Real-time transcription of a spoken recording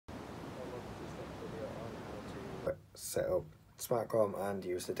set up Smartcom and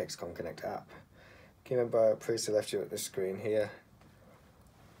use the Texecom Connect app. Can you remember I previously left you at this screen here?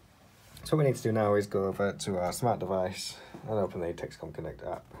 So what we need to do now is go over to our smart device and open the Texecom Connect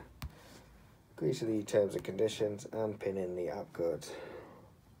app. Agree to the terms and conditions and pin in the app code,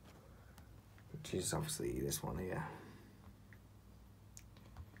 which is obviously this one here.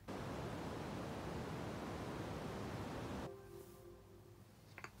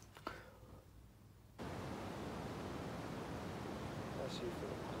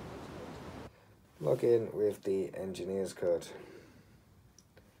 Log in with the engineer's code.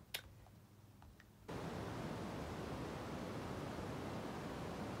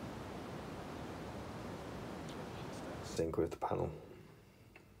 Sync with the panel.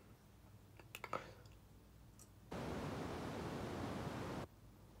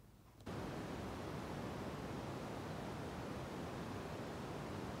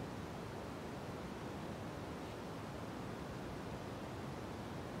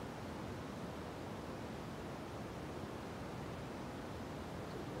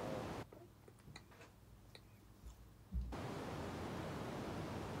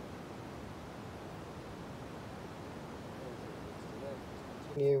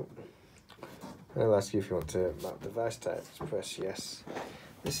 I'll ask you if you want to map device type. Press yes.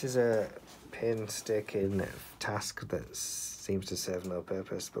 This is a painstaking task that seems to serve no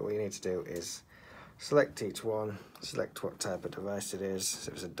purpose, but what you need to do is select each one, select what type of device it is. So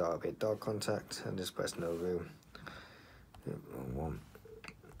if it's a dog, hit dog contact, and just press no room. One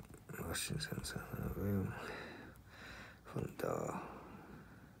motion sensor, no room. Front door,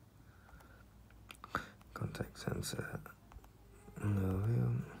 contact sensor, no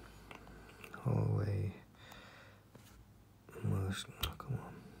room. Hallway, motion, oh, come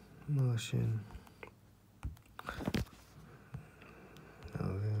on, motion, no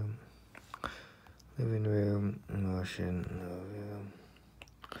room, living room, motion, no room,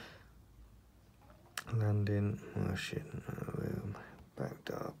 landing, motion, no room, back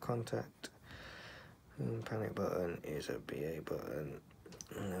door, contact, panic button is a BA button,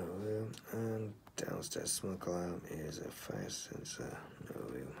 no room, and downstairs smoke alarm is a fire sensor, no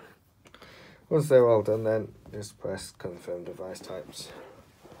room. Once they're all done, then just press confirm device types.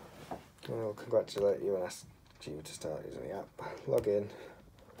 I'll congratulate you and ask you to start using the app. Log in,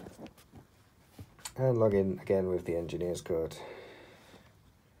 and log in again with the engineer's code.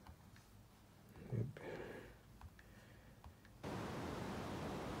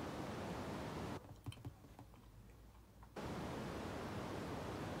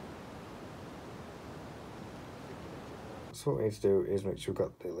 So what we need to do is make sure we've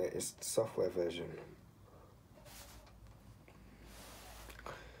got the latest software version.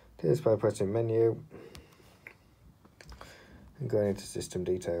 Do this by pressing menu and going into system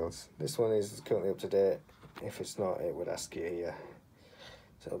details. This one is currently up to date. If it's not, it would ask you here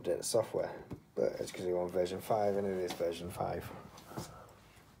to update the software. But it's because you're on version 5 and it is version 5.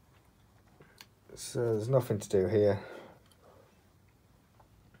 So there's nothing to do here.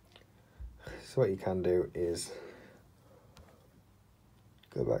 So what you can do is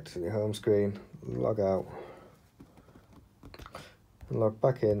go back to the home screen, log out, and log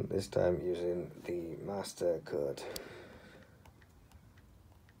back in, this time using the master code.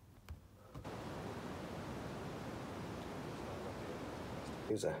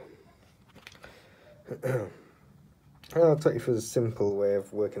 User. I'll take you through the simple way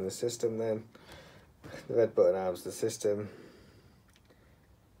of working the system then. The red button arms the system.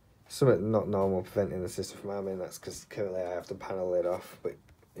 Something not normal preventing the system from arming, that's because currently I have the panel lid off, but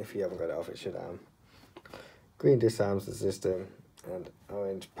if you haven't got it off it should arm. Green disarms the system and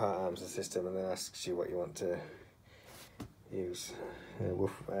orange part arms the system and then asks you what you want to use.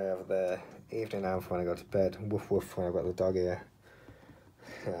 Woof, I have the evening arm for when I go to bed, woof woof when I've got the dog here,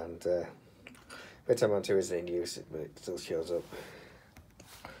 and bedtime on 2 isn't in use but it still shows up.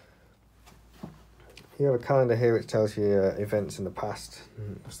 You have a calendar here which tells you events in the past.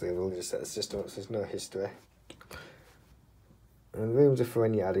 Obviously we'll just set the system up so there's no history. And rooms are for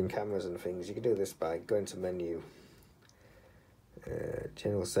when you're adding cameras and things. You can do this by going to menu,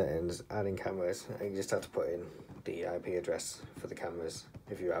 general settings, adding cameras, and you just have to put in the IP address for the cameras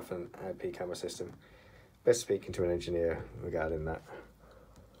if you have an IP camera system. Best speaking to an engineer regarding that.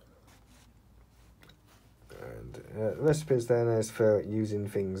 And recipes then is for using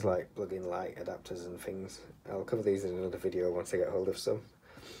things like plug-in light adapters and things. I'll cover these in another video once I get hold of some.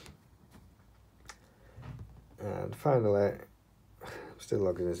 And finally, I'm still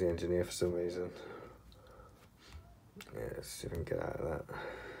logging as the engineer for some reason. Yeah, let's see if I can get out of that.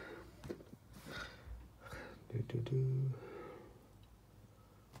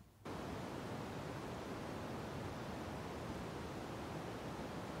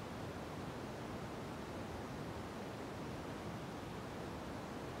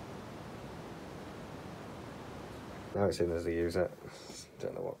 Now it's in as the user.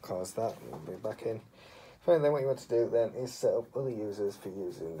 Don't know what caused that. We'll be back in. Fine, then what you want to do then is set up other users for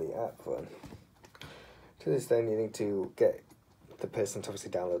using the app then. To this then you need to get the person to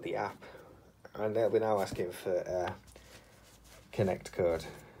obviously download the app, and they'll be now asking for Connect code.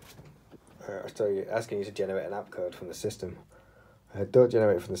 Sorry, asking you to generate an app code from the system. Don't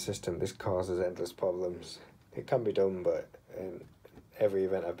generate it from the system. This causes endless problems. It can be done, but in every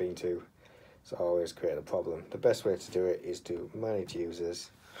event I've been to, it's always created a problem. The best way to do it is to manage users.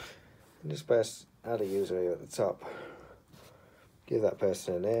 And just press add a user here at the top. Give that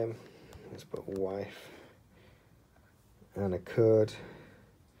person a name. Let's put wife. And a code.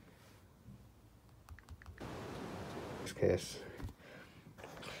 In this case.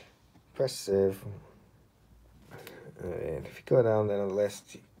 Press save. And if you go down then on the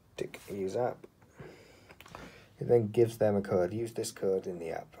list, you tick use app. It then gives them a code. Use this code in the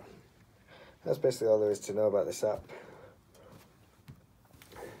app. That's basically all there is to know about this app.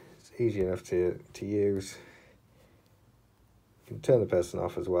 It's easy enough to use. You can turn the person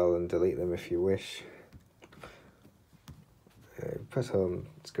off as well and delete them if you wish. Press home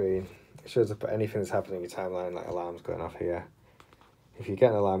screen. It shows up anything that's happening in your timeline, like alarms going off here. If you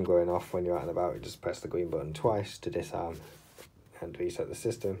get an alarm going off when you're out and about, you just press the green button twice to disarm and reset the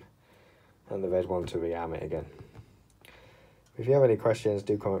system, and the red one to rearm it again. If you have any questions,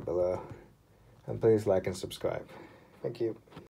 do comment below, and please like and subscribe. Thank you.